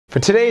For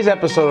today's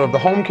episode of the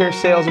Home Care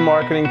Sales and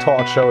Marketing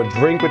Talk Show, A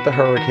Drink with the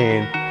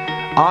Hurricane,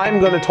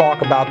 I'm going to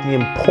talk about the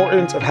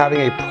importance of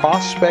having a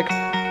prospect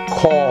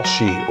call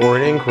sheet or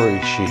an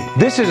inquiry sheet.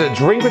 This is A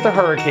Drink with the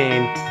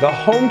Hurricane, the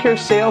Home Care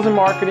Sales and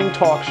Marketing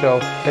Talk Show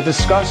that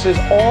discusses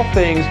all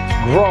things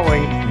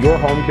growing your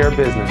home care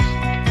business.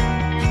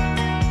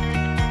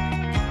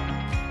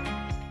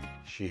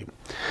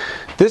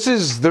 This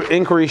is the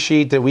inquiry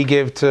sheet that we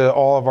give to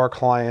all of our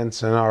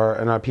clients and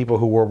our people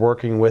who are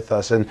working with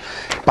us. And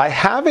by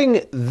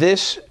having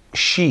this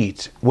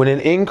sheet, when an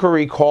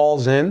inquiry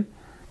calls in,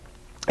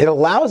 it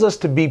allows us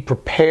to be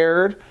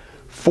prepared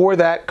for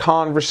that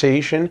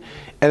conversation,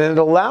 and it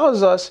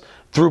allows us,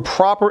 through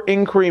proper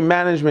inquiry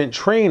management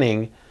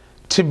training,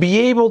 to be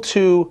able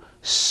to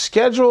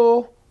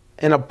schedule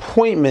an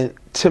appointment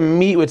to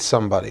meet with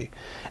somebody.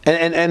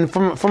 And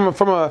from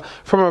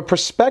a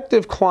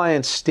prospective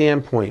client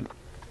standpoint,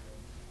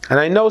 and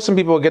I know some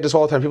people get this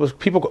all the time.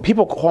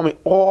 People call me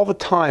all the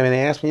time and they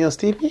ask me,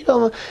 Steve,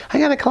 I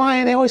got a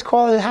client. They always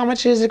call, how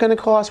much is it going to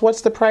cost?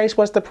 What's the price?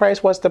 What's the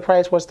price? What's the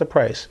price? What's the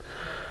price?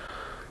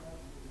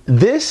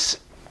 This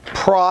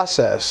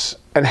process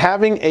and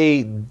having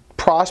a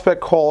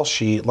prospect call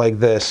sheet like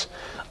this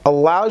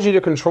allows you to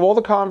control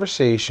the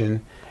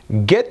conversation,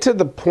 get to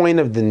the point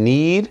of the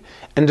need,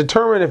 and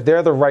determine if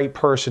they're the right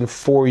person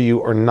for you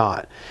or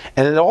not.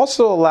 And it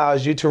also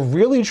allows you to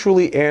really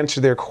truly answer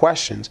their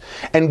questions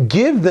and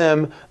give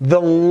them the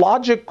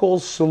logical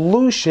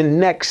solution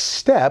next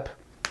step,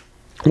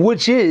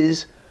 which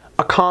is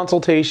a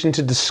consultation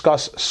to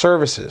discuss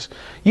services.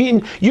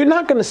 You're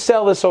not going to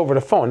sell this over the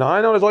phone. Now,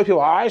 I know there's a lot of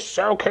people, I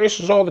sell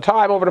cases all the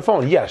time over the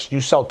phone. Yes,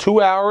 you sell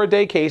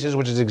 2-hour-a-day cases,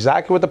 which is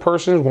exactly what the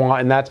person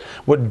wants, and that's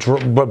what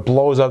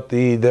blows up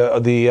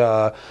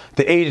the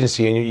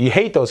agency, and you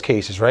hate those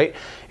cases, right?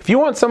 If you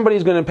want somebody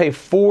who's going to pay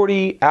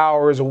 40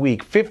 hours a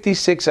week,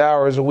 56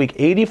 hours a week,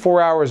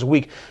 84 hours a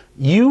week,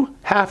 you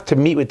have to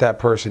meet with that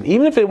person.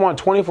 Even if they want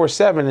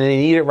 24/7 and they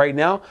need it right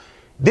now,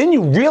 then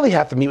you really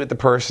have to meet with the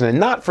person, and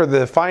not for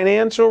the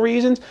financial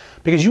reasons,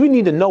 because you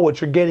need to know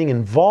what you're getting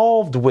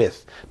involved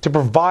with to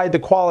provide the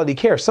quality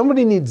care. If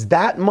somebody needs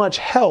that much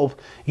help,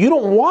 you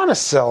don't want to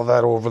sell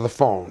that over the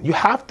phone. You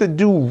have to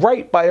do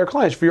right by your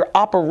clients. For your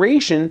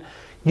operation,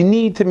 you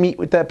need to meet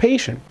with that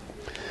patient.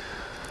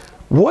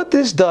 What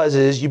this does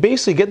is you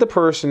basically get the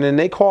person and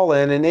they call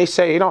in and they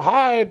say,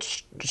 hi,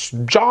 it's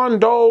John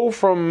Doe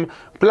from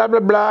blah, blah,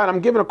 blah, and I'm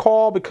giving a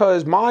call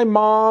because my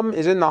mom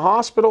is in the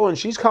hospital and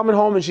she's coming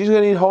home and she's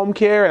going to need home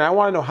care and I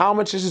want to know how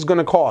much this is going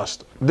to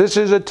cost. This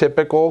is a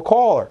typical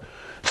caller.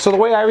 So the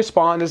way I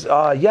respond is,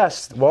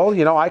 yes,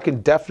 well, I can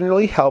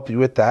definitely help you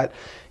with that.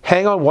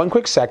 Hang on one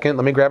quick second.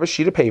 Let me grab a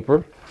sheet of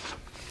paper,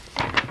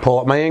 pull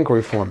up my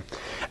inquiry form.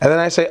 And then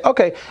I say,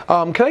 okay,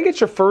 can I get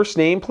your first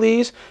name,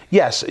 please?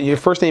 Yes, your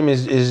first name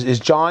is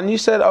John, you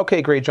said?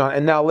 Okay, great, John.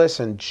 And now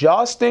listen,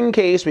 just in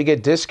case we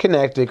get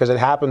disconnected, because it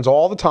happens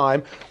all the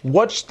time,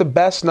 what's the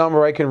best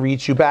number I can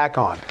reach you back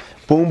on?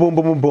 Boom, boom,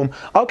 boom, boom, boom.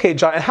 Okay,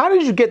 John, and how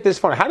did you get this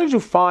phone? How did you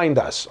find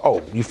us?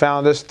 Oh, you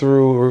found us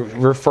through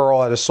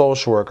referral at a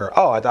social worker.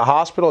 Oh, at the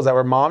hospital? Is that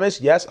where mom is?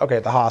 Yes? Okay,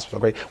 at the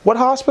hospital. Great. What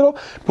hospital?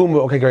 Boom,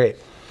 boom. Okay, great.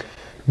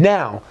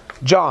 Now,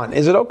 John,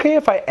 is it okay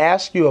if I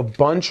ask you a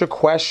bunch of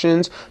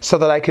questions so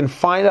that I can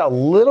find out a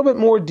little bit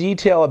more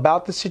detail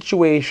about the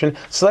situation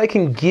so that I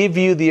can give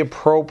you the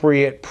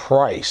appropriate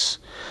price?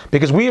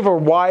 Because we have a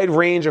wide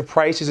range of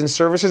prices and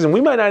services and we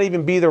might not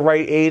even be the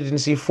right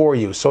agency for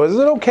you. So is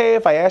it okay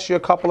if I ask you a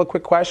couple of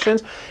quick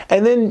questions?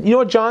 And then, you know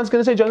what John's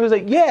going to say? John's going to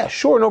say, yeah,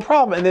 sure, no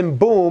problem. And then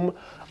boom,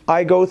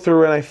 I go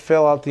through and I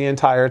fill out the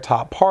entire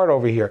top part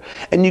over here.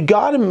 And you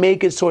got to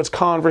make it so it's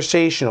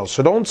conversational.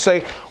 So don't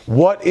say,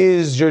 what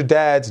is your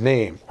dad's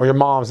name or your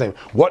mom's name?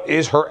 What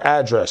is her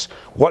address?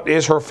 What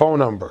is her phone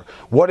number?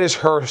 What is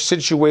her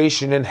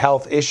situation and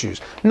health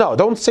issues? No,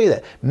 don't say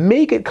that.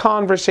 Make it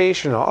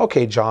conversational.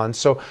 Okay, John,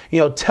 so,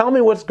 tell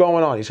me what's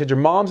going on. You said your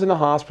mom's in the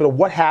hospital.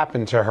 What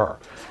happened to her?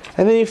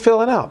 And then you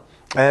fill it out.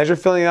 And as you're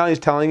filling it out, he's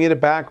telling you the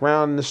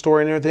background and the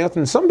story and everything else.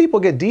 And some people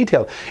get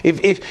detailed.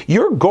 If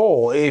your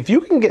goal, if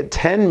you can get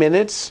 10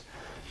 minutes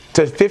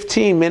to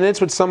 15 minutes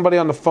with somebody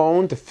on the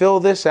phone to fill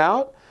this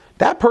out,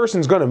 that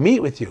person's going to meet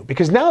with you.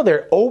 Because now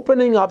they're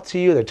opening up to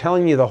you. They're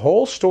telling you the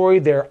whole story.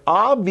 They're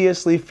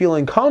obviously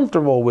feeling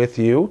comfortable with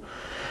you,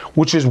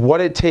 which is what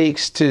it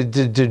takes to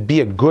be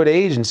a good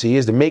agency,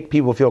 is to make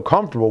people feel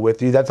comfortable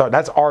with you.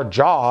 That's our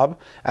job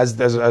as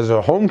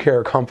a home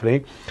care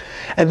company.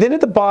 And then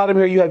at the bottom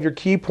here, you have your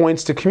key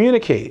points to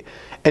communicate.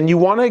 And you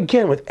want to,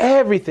 again, with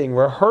everything,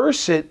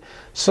 rehearse it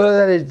so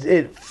that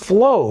it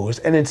flows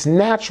and it's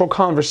natural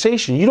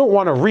conversation. You don't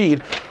want to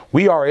read,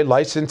 we are a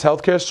licensed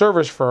healthcare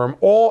service firm.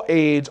 All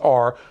aides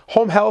are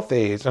home health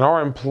aides and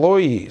our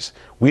employees.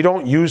 We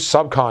don't use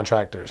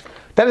subcontractors.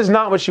 That is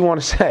not what you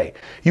want to say.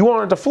 You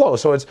want it to flow.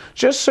 So it's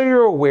just so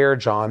you're aware,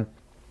 John,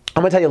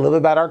 I'm going to tell you a little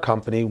bit about our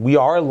company. We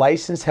are a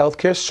licensed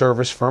healthcare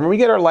service firm, and we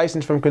get our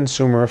license from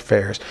Consumer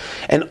Affairs.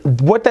 And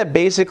what that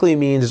basically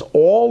means is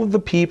all of the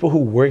people who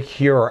work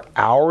here are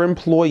our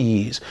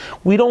employees.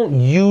 We don't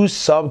use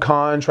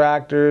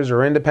subcontractors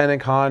or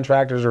independent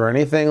contractors or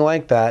anything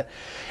like that.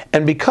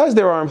 And because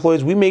they're our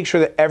employees, we make sure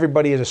that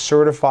everybody is a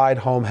certified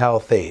home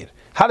health aide.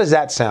 How does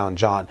that sound,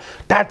 John?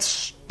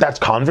 That's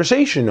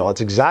conversational.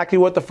 It's exactly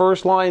what the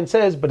first line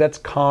says, but that's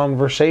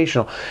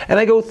conversational. And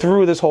I go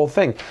through this whole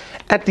thing.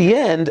 At the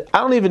end, I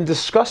don't even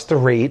discuss the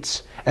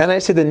rates, and I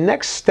say the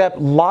next step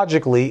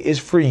logically is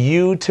for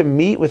you to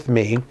meet with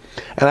me,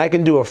 and I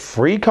can do a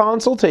free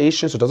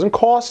consultation, so it doesn't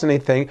cost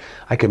anything.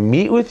 I can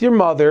meet with your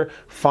mother,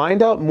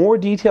 find out more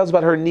details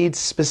about her needs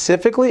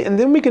specifically, and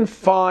then we can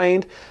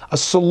find a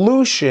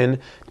solution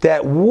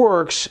that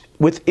works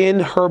within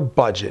her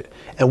budget,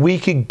 and we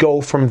could go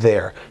from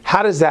there.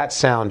 How does that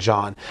sound,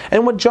 John?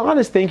 And what John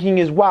is thinking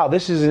is, wow,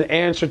 this is an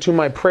answer to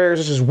my prayers.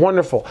 This is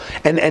wonderful.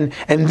 And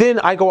then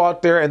I go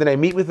out there and then I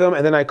meet with them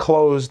and then I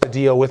close the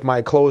deal with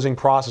my closing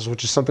process,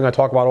 which is something I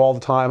talk about all the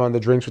time on the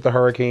Drinks with the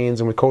Hurricanes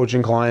and with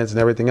coaching clients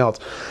and everything else.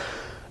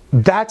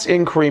 That's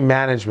inquiry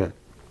management.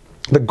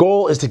 The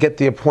goal is to get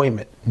the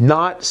appointment,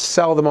 not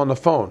sell them on the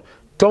phone.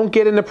 Don't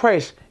get into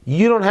price.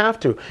 You don't have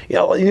to. You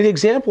know, the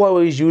example I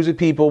always use with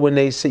people when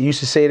they used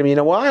to say to me, you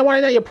know, well, I want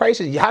to know your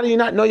prices. How do you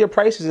not know your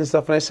prices and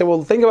stuff? And I say,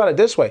 well, think about it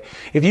this way.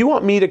 If you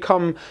want me to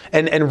come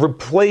and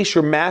replace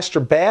your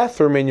master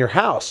bathroom in your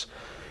house,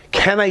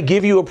 can I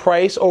give you a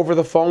price over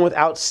the phone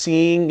without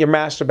seeing your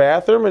master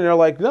bathroom? And they're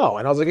like, no.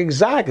 And I was like,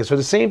 exactly. So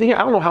the same thing here. I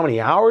don't know how many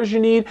hours you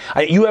need.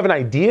 You have an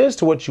idea as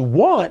to what you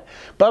want,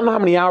 but I don't know how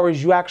many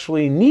hours you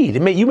actually need.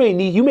 You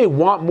may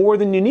want more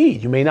than you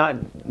need. You may not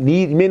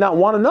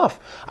want enough.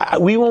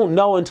 We won't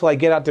know until I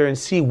get out there and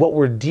see what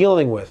we're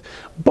dealing with.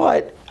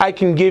 But I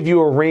can give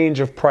you a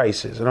range of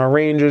prices, and our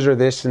ranges are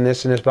this and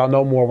this and this, but I'll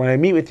know more when I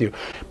meet with you.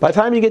 By the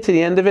time you get to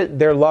the end of it,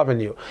 they're loving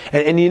you.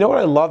 And you know what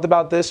I loved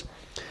about this?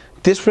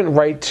 This went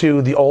right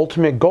to the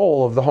ultimate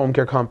goal of the home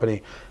care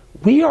company.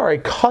 We are a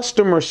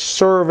customer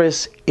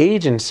service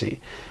agency.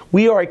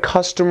 We are a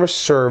customer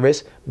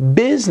service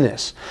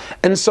business.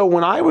 And so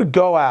when I would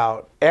go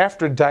out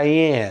after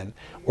Diane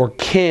or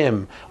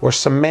Kim or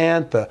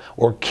Samantha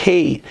or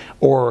Kate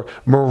or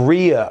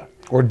Maria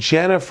or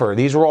Jennifer,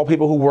 these were all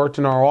people who worked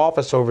in our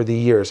office over the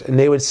years, and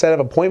they would set up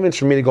appointments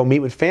for me to go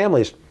meet with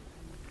families,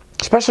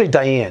 especially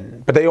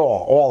Diane, but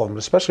all of them,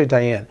 especially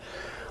Diane.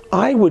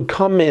 I would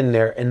come in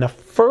there and the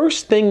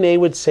first thing they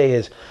would say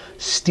is,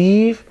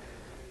 Steve,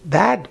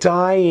 that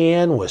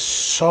Diane was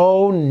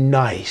so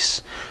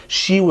nice.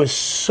 She was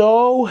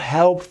so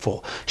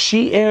helpful.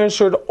 She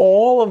answered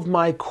all of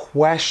my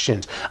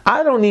questions.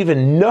 I don't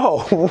even know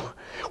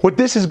what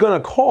this is going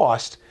to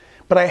cost,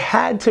 but I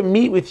had to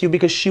meet with you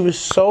because she was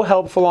so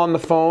helpful on the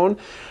phone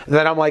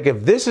that I'm like,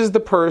 if this is the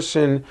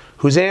person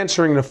who's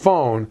answering the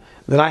phone,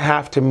 then I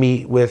have to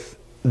meet with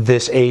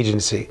this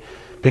agency.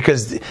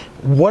 Because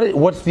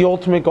what's the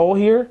ultimate goal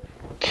here?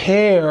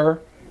 Care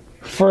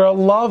for a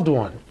loved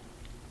one.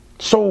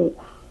 So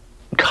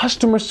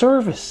customer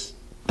service,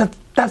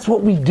 that's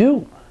what we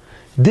do.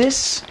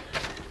 This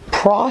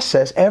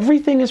process,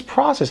 everything is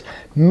process,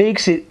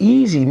 makes it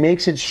easy,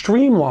 makes it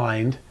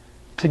streamlined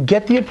to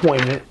get the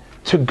appointment,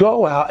 to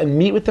go out and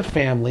meet with the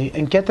family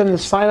and get them to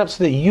sign up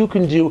so that you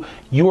can do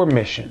your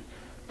mission,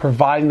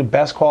 providing the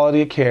best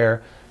quality of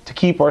care to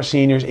keep our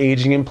seniors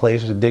aging in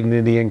place with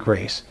dignity and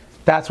grace.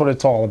 That's what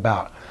it's all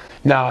about.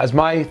 Now, as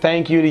my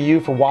thank you to you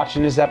for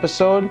watching this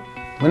episode,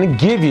 I'm going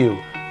to give you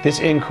this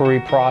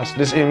incoming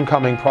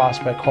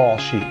prospect call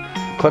sheet.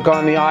 Click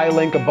on the I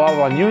link above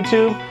on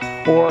YouTube,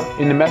 or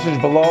in the message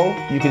below,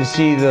 you can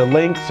see the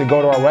link to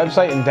go to our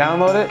website and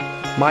download it.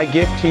 My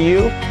gift to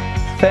you.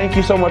 Thank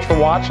you so much for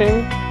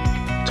watching.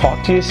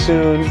 Talk to you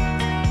soon.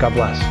 God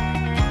bless.